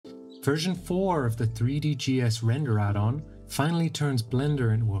Version 4 of the 3D.js render add-on finally turns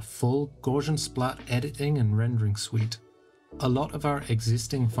Blender into a full Gaussian splat editing and rendering suite. A lot of our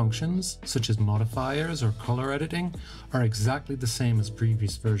existing functions, such as modifiers or color editing, are exactly the same as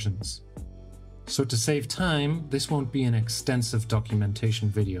previous versions. So to save time, this won't be an extensive documentation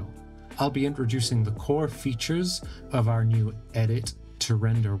video. I'll be introducing the core features of our new edit to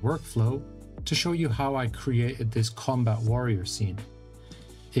render workflow to show you how I created this combat warrior scene.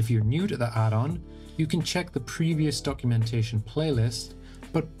 If you're new to the add-on, you can check the previous documentation playlist,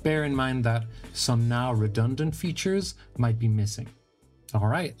 but bear in mind that some now redundant features might be missing.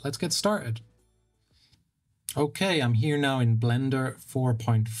 Alright, let's get started. Okay, I'm here now in Blender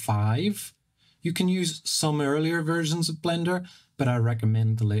 4.5. You can use some earlier versions of Blender, but I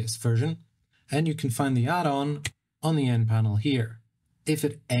recommend the latest version. And you can find the add-on on the end panel here. If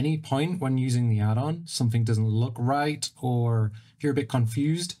at any point when using the add-on something doesn't look right or you're a bit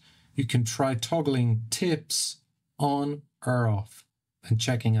confused, you can try toggling tips on or off and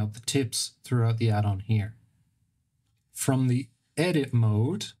checking out the tips throughout the add-on here. From the edit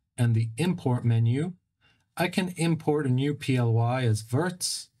mode and the import menu, I can import a new PLY as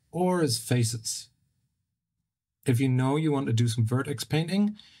verts or as faces. If you know you want to do some vertex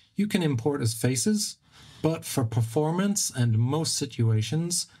painting, you can import as faces, but for performance and most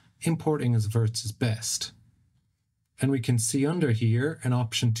situations, importing as verts is best. And we can see under here an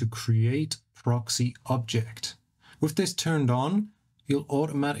option to create proxy object. With this turned on, you'll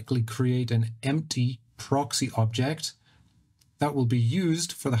automatically create an empty proxy object that will be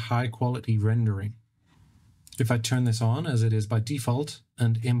used for the high quality rendering. If I turn this on as it is by default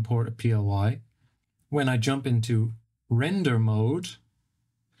and import a PLY, when I jump into render mode,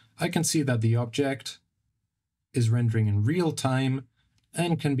 I can see that the object is rendering in real time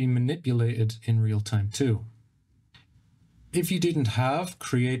and can be manipulated in real time too. If you didn't have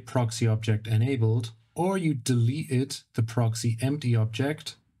create proxy object enabled, or you deleted the proxy empty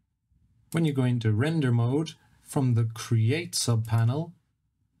object, when you go into render mode from the create subpanel,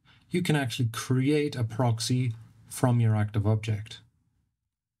 you can actually create a proxy from your active object.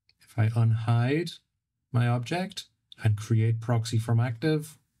 If I unhide my object and create proxy from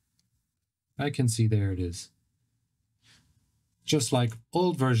active, I can see there it is. Just like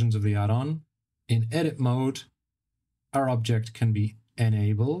old versions of the add-on, in edit mode, our object can be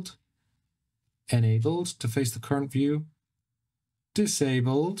enabled to face the current view,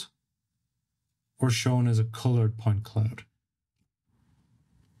 disabled, or shown as a colored point cloud.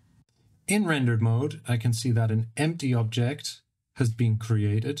 In rendered mode, I can see that an empty object has been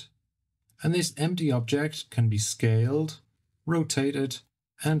created, and this empty object can be scaled, rotated,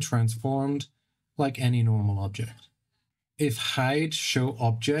 and transformed like any normal object. If hide show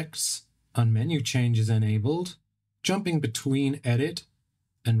objects on menu change is enabled, jumping between edit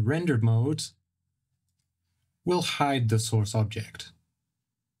and rendered modes will hide the source object.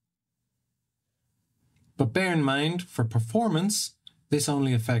 But bear in mind, for performance, this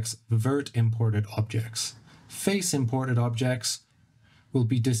only affects vert imported objects. Face imported objects will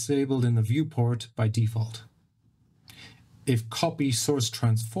be disabled in the viewport by default. If copy source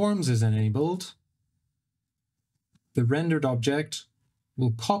transforms is enabled, the rendered object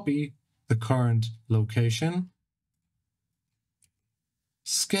will copy the current location,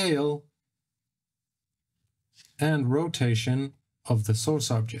 scale, and rotation of the source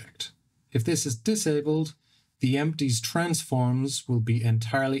object. If this is disabled, the empty's transforms will be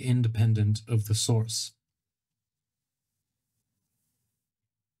entirely independent of the source.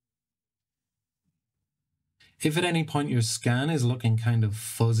 If at any point your scan is looking kind of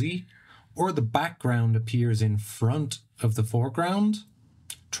fuzzy, or the background appears in front of the foreground,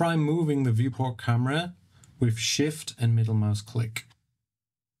 try moving the viewport camera with Shift and middle mouse click.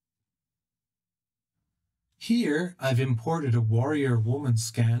 Here I've imported a warrior woman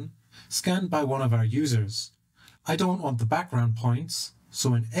scan, scanned by one of our users. I don't want the background points,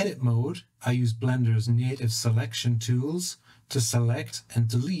 so in edit mode I use Blender's native selection tools to select and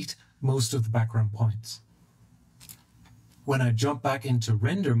delete most of the background points. When I jump back into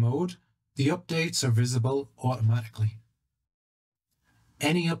render mode, the updates are visible automatically.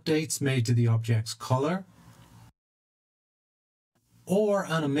 Any updates made to the object's color or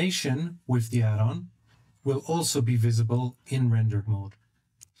animation with the add-on will also be visible in rendered mode.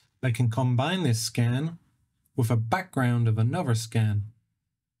 I can combine this scan with a background of another scan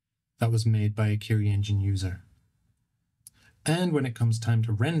that was made by a KIRI Engine user. And when it comes time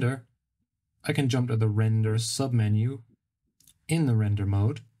to render, I can jump to the render submenu in the render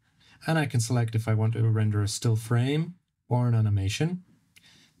mode, and I can select if I want to render a still frame or an animation.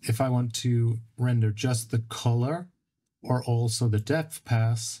 If I want to render just the color or also the depth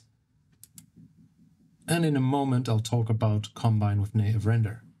pass, And in a moment, I'll talk about combine with native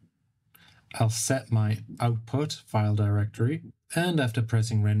render. I'll set my output file directory, and after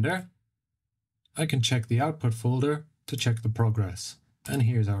pressing render, I can check the output folder to check the progress. And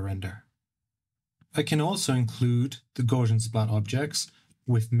here's our render. I can also include the Gaussian splat objects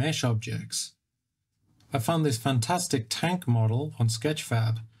with mesh objects. I found this fantastic tank model on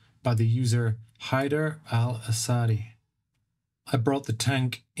Sketchfab by the user Haider al-Asadi. I brought the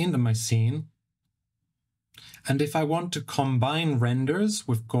tank into my scene, and if I want to combine renders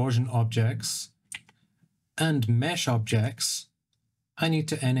with Gaussian objects and mesh objects, I need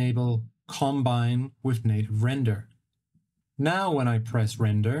to enable combine with native render. Now when I press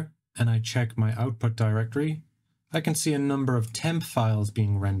render and I check my output directory, I can see a number of temp files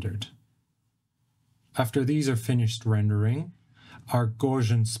being rendered. After these are finished rendering, our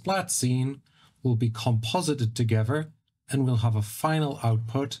Gaussian splat scene will be composited together and we'll have a final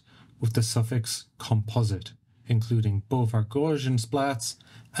output with the suffix composite, including both our Gaussian splats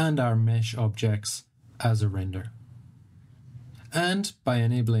and our mesh objects as a render. And by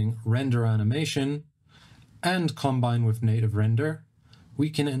enabling render animation and combine with native render, we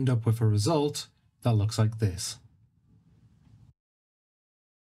can end up with a result that looks like this.